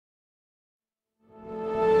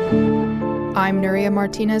I'm Nuria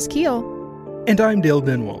Martinez-Keel. And I'm Dale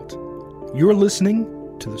Denwalt. You're listening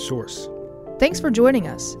to The Source. Thanks for joining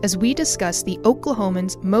us as we discuss the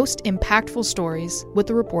Oklahoman's most impactful stories with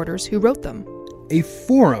the reporters who wrote them. A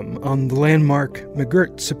forum on the landmark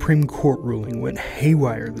McGirt Supreme Court ruling went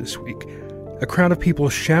haywire this week. A crowd of people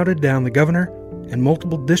shouted down the governor and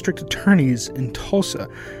multiple district attorneys in Tulsa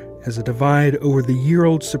as a divide over the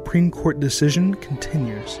year-old Supreme Court decision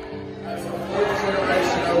continues.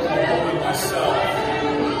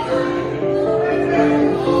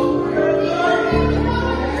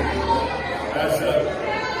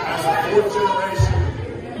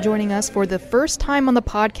 Joining us for the first time on the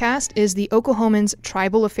podcast is the Oklahoman's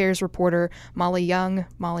tribal affairs reporter, Molly Young.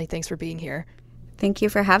 Molly, thanks for being here. Thank you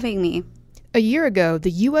for having me. A year ago, the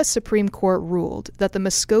U.S. Supreme Court ruled that the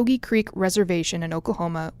Muskogee Creek Reservation in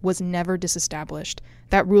Oklahoma was never disestablished.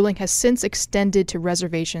 That ruling has since extended to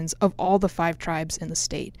reservations of all the 5 tribes in the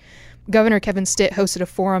state. Governor Kevin Stitt hosted a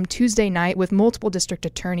forum Tuesday night with multiple district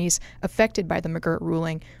attorneys affected by the McGirt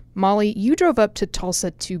ruling. Molly, you drove up to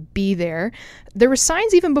Tulsa to be there. There were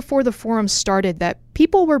signs even before the forum started that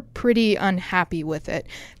people were pretty unhappy with it.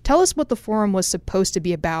 Tell us what the forum was supposed to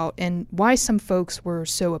be about and why some folks were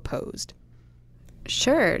so opposed.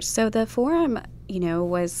 Sure. So the forum,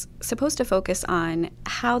 was supposed to focus on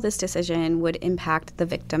how this decision would impact the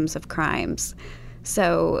victims of crimes.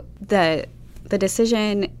 So the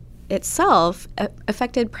decision itself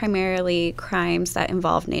affected primarily crimes that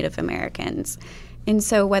involve Native Americans. And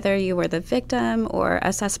so whether you were the victim or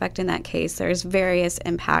a suspect in that case, there's various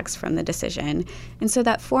impacts from the decision. And so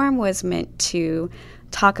that forum was meant to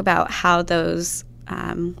talk about how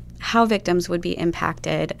how victims would be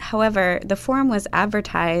impacted. However, the forum was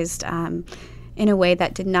advertised in a way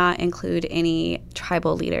that did not include any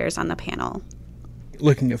tribal leaders on the panel.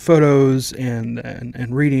 Looking at photos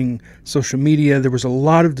and reading social media, there was a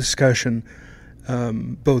lot of discussion,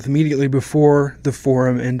 both immediately before the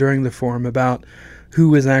forum and during the forum, about who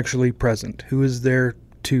was actually present, who was there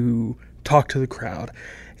to talk to the crowd.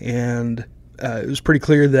 And it was pretty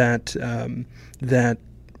clear that that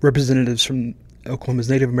representatives from Oklahoma's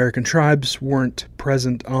Native American tribes weren't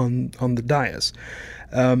present on the dais.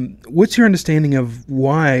 What's your understanding of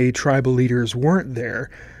why tribal leaders weren't there?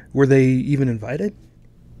 Were they even invited?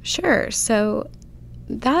 Sure. So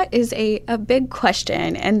that is a big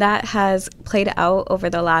question, and that has played out over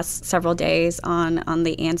the last several days on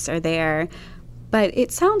the answer there. But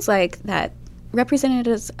it sounds like that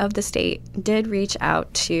representatives of the state did reach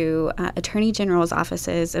out to attorney general's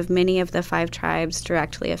offices of many of the 5 tribes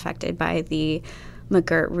directly affected by the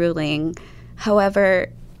McGirt ruling. However,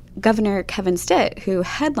 Governor Kevin Stitt, who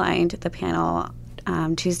headlined the panel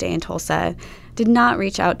Tuesday in Tulsa, did not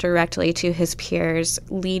reach out directly to his peers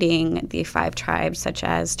leading the 5 tribes, such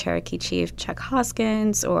as Cherokee Chief Chuck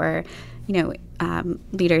Hoskins or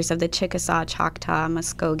leaders of the Chickasaw, Choctaw,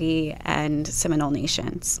 Muskogee, and Seminole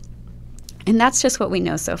nations. And that's just what we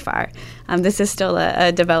know so far. This is still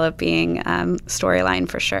a developing storyline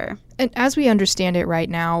for sure. And as we understand it right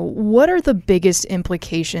now, what are the biggest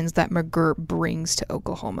implications that McGirt brings to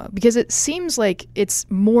Oklahoma? Because it seems like it's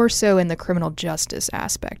more so in the criminal justice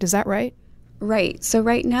aspect. Is that right? Right. So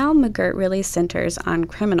right now, McGirt really centers on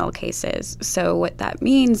criminal cases. So what that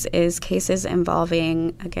means is cases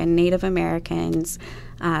involving, again, Native Americans.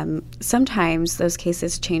 Sometimes those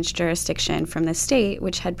cases change jurisdiction from the state,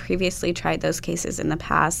 which had previously tried those cases in the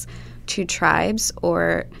past, to tribes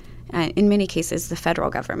or, in many cases, the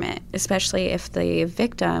federal government, especially if the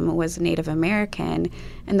victim was Native American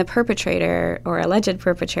and the perpetrator or alleged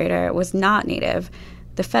perpetrator was not Native.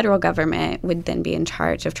 The federal government would then be in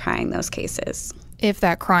charge of trying those cases. If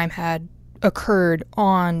that crime had occurred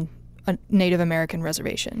on a Native American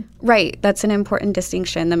reservation. Right. That's an important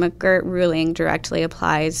distinction. The McGirt ruling directly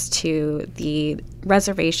applies to the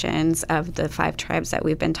reservations of the 5 tribes that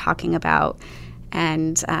we've been talking about.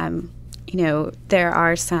 And, there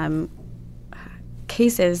are some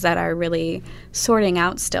cases that are really sorting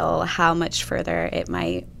out still how much further it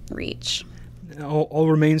might reach. All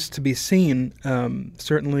remains to be seen,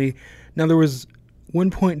 certainly. Now, there was one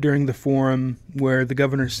point during the forum where the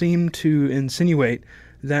governor seemed to insinuate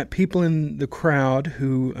that people in the crowd,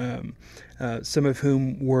 who some of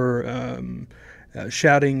whom were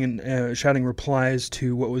shouting replies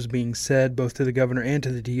to what was being said, both to the governor and to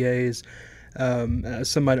the DAs,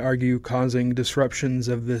 some might argue causing disruptions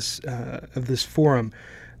of this forum.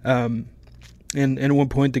 And at one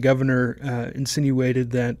point, the governor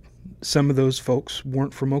insinuated that some of those folks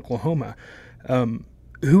weren't from Oklahoma.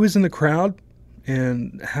 Who was in the crowd,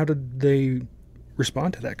 and how did they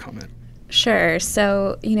respond to that comment? Sure.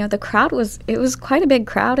 So, the crowd was quite a big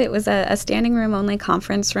crowd. It was a standing room only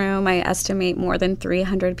conference room. I estimate more than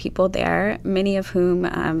 300 people there, many of whom,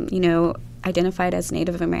 identified as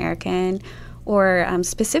Native American or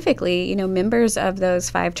specifically, members of those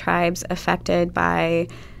 5 tribes affected by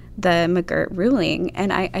the McGirt ruling.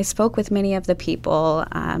 And I spoke with many of the people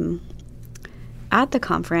at the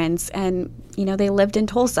conference, and they lived in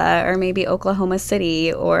Tulsa or maybe Oklahoma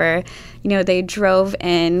City, or they drove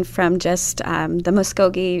in from just the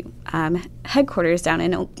Muskogee headquarters down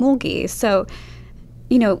in Mulgee. So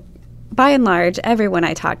by and large, everyone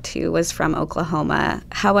I talked to was from Oklahoma.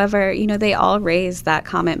 However, they all raised that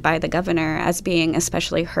comment by the governor as being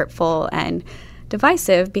especially hurtful and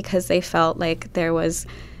divisive because they felt like there was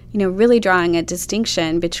really drawing a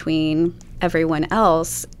distinction between everyone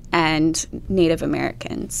else and Native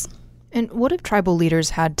Americans. And what have tribal leaders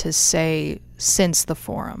had to say since the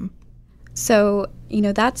forum? So,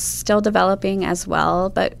 that's still developing as well.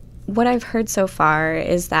 But what I've heard so far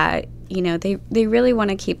is that, they really want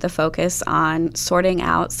to keep the focus on sorting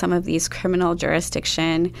out some of these criminal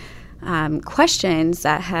jurisdiction questions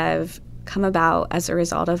that have come about as a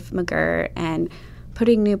result of McGirt, and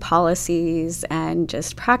putting new policies and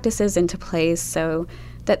just practices into place so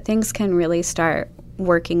that things can really start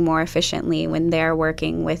working more efficiently when they're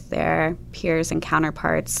working with their peers and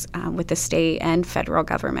counterparts with the state and federal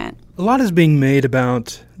government. A lot is being made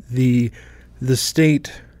about the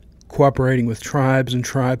state cooperating with tribes and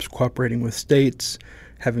tribes cooperating with states,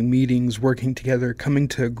 having meetings, working together, coming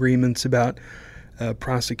to agreements about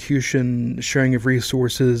prosecution, sharing of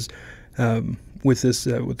resources with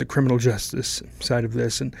the criminal justice side of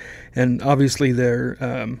this, and obviously there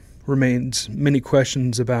remains many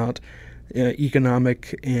questions about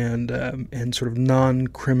economic and sort of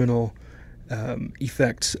non-criminal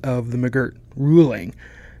effects of the McGirt ruling,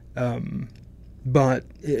 but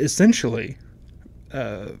essentially,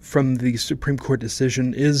 from the Supreme Court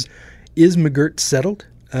decision, is McGirt settled?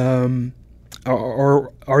 Are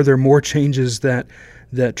there more changes that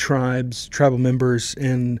tribal members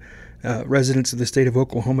and residents of the state of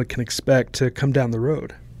Oklahoma can expect to come down the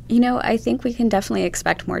road? I think we can definitely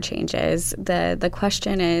expect more changes. The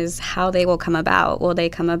question is how they will come about. Will they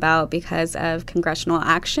come about because of congressional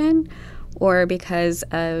action or because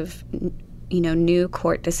of, new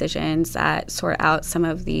court decisions that sort out some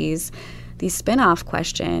of these spin-off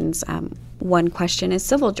questions? One question is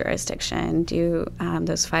civil jurisdiction. Do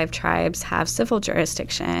those 5 tribes have civil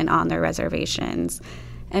jurisdiction on their reservations?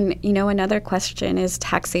 And, another question is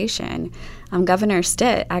taxation. Governor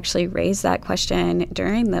Stitt actually raised that question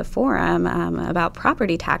during the forum about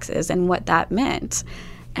property taxes and what that meant.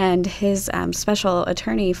 And his special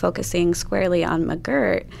attorney, focusing squarely on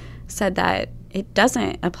McGirt, said that it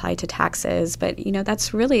doesn't apply to taxes. But,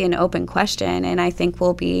 that's really an open question, and I think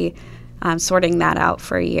we'll be sorting that out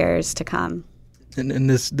for years to come. And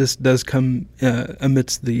this does come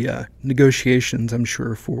amidst the negotiations, I'm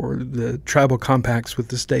sure, for the tribal compacts with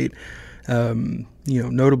the state.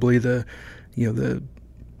 Notably the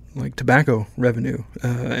tobacco revenue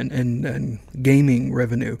and gaming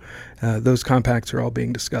revenue. Those compacts are all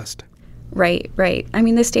being discussed. Right. I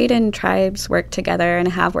mean, the state and tribes work together and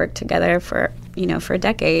have worked together for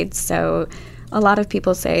decades. So a lot of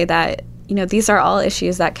people say that these are all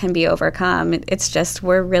issues that can be overcome. It's just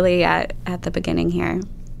we're really at the beginning here.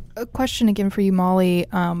 A question again for you, Molly.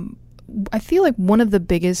 I feel like one of the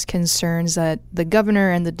biggest concerns that the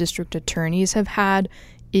governor and the district attorneys have had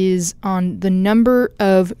is on the number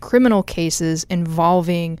of criminal cases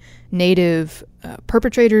involving Native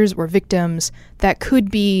perpetrators or victims that could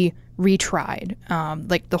be retried.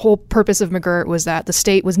 The whole purpose of McGirt was that the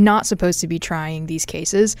state was not supposed to be trying these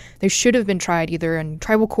cases. They should have been tried either in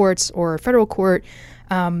tribal courts or federal court.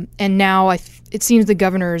 And now it seems the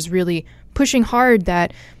governor is really pushing hard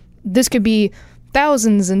that this could be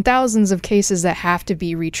thousands and thousands of cases that have to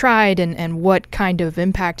be retried, and what kind of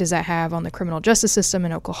impact does that have on the criminal justice system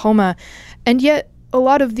in Oklahoma. And yet a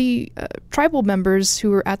lot of the tribal members who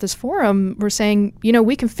were at this forum were saying,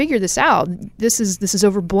 we can figure this out. This is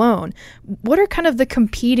overblown. What are kind of the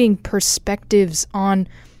competing perspectives on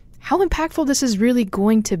how impactful this is really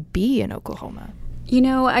going to be in Oklahoma?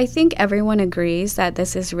 I think everyone agrees that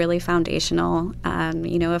this is really foundational,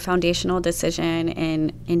 a foundational decision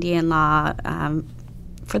in Indian law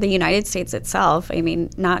for the United States itself. I mean,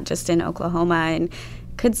 not just in Oklahoma, and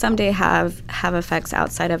could someday have effects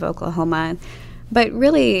outside of Oklahoma. But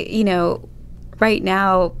really, right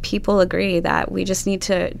now, people agree that we just need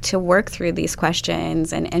to work through these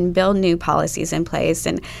questions and build new policies in place.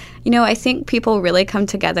 And, I think people really come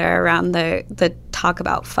together around the talk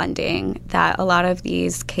about funding, that a lot of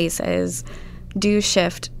these cases do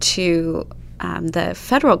shift to the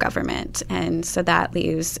federal government. And so that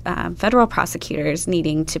leaves federal prosecutors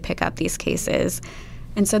needing to pick up these cases.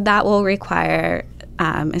 And so that will require,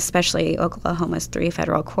 especially Oklahoma's 3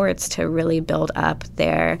 federal courts, to really build up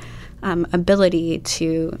their ability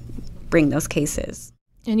to bring those cases.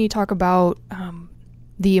 And you talk about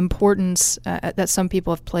the importance that some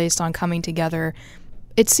people have placed on coming together.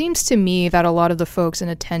 It seems to me that a lot of the folks in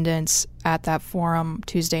attendance at that forum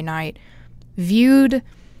Tuesday night viewed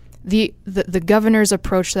the governor's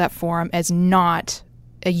approach to that forum as not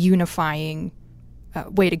a unifying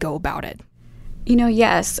way to go about it.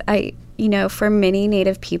 Yes. For many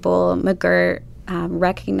Native people, McGirt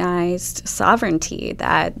recognized sovereignty,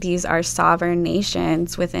 that these are sovereign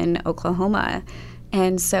nations within Oklahoma.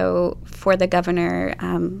 And so for the governor,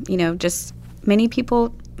 just many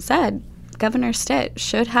people said Governor Stitt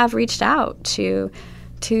should have reached out to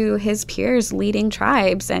his peers leading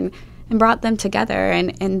tribes and brought them together.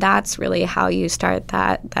 And that's really how you start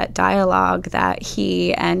that dialogue that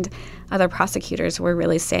he and other prosecutors were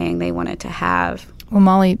really saying they wanted to have. Well,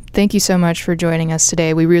 Molly, thank you so much for joining us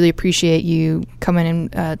today. We really appreciate you coming in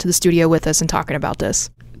to the studio with us and talking about this.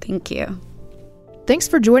 Thank you. Thanks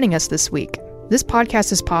for joining us this week. This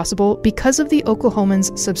podcast is possible because of the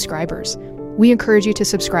Oklahoman's subscribers. We encourage you to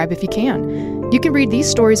subscribe if you can. You can read these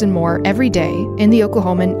stories and more every day in the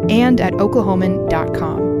Oklahoman and at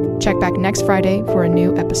oklahoman.com. Check back next Friday for a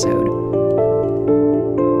new episode.